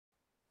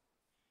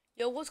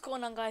Yo, what's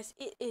going on, guys?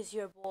 It is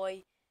your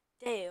boy,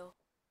 Dale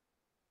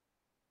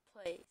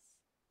Plays.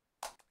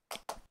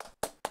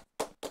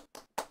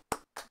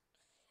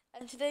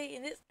 And today,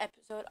 in this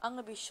episode, I'm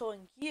going to be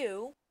showing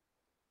you,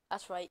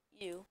 that's right,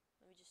 you,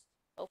 let me just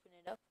open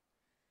it up.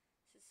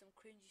 This is some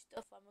cringy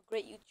stuff. I'm a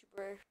great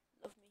YouTuber,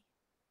 love me.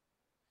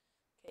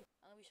 Okay,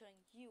 I'm going to be showing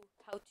you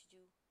how to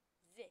do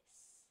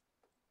this.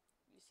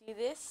 You see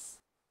this?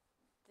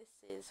 This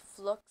is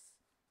Flux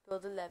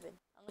Build 11.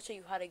 I'm going to show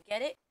you how to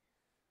get it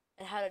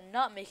and how to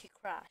not make it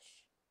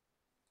crash.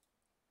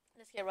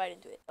 Let's get right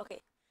into it.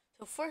 Okay,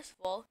 so first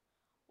of all,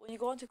 when you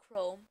go into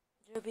Chrome,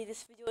 there will be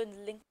this video in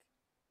the link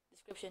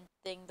description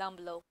thing down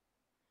below.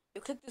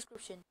 You click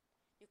description,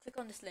 you click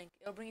on this link,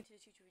 it'll bring you to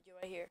this YouTube video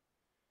right here.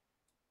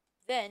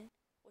 Then,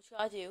 what you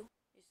gotta do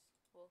is,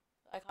 well,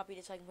 I copied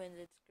it so I can put it in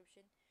the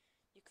description.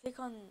 You click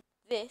on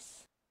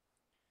this,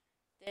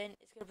 then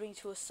it's gonna bring you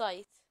to a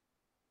site.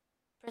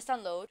 Press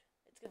download,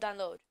 it's gonna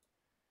download.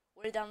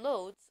 When it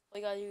downloads, what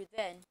you gotta do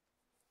then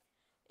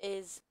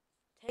is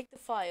take the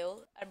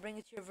file and bring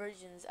it to your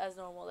versions as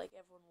normal, like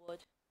everyone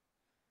would.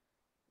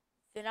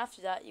 Then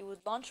after that, you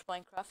would launch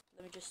Minecraft.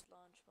 Let me just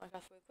launch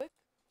Minecraft real quick.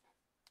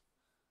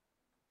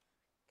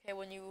 Okay,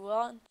 when you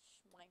launch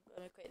Minecraft,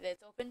 let me quit.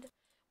 It's opened.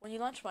 When you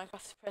launch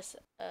Minecraft, press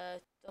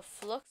the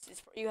Flux.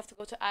 You have to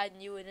go to add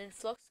new and then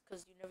Flux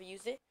because you never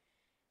used it.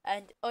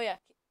 And oh yeah,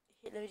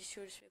 let me just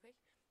show this real quick.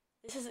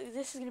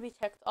 This is gonna be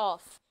checked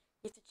off.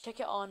 You have to check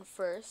it on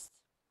first.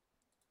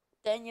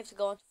 Then you have to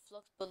go into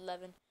Flux Build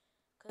 11.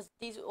 Because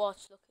these,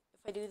 watch, look, if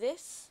I do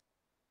this,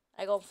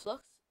 I go on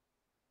Flux.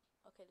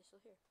 Okay, they're still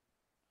here.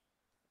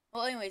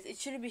 Well, anyways, it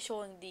shouldn't be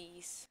showing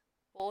these.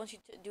 But once you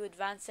do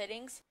advanced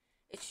settings,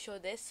 it should show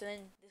this. So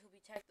then this will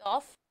be checked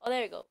off. Oh,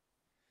 there you go.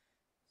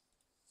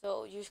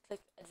 So you just click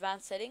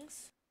advanced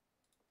settings.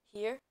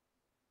 Here.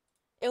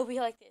 It will be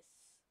like this.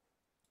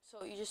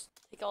 So you just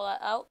take all that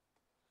out.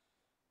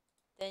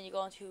 Then you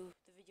go into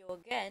the video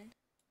again.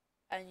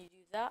 And you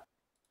do that.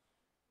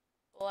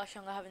 Well,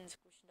 actually, I'm going to have it in the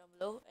description down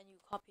below. And you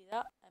copy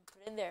that and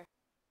put it in there.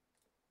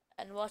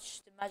 And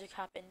watch the magic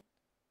happen.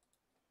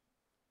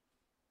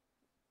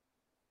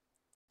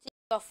 See,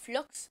 you got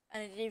Flux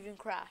and it didn't even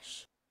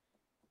crash.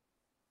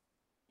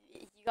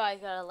 You guys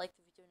gotta like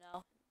the video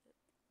now.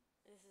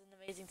 This is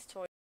an amazing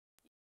tutorial.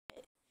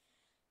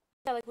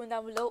 Yeah, like one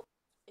down below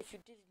if you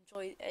did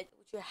enjoy it,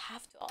 which you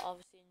have to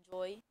obviously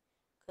enjoy.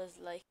 Because,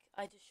 like,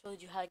 I just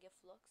showed you how to get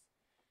Flux.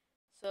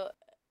 So,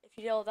 if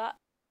you did all that,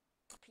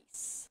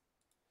 peace.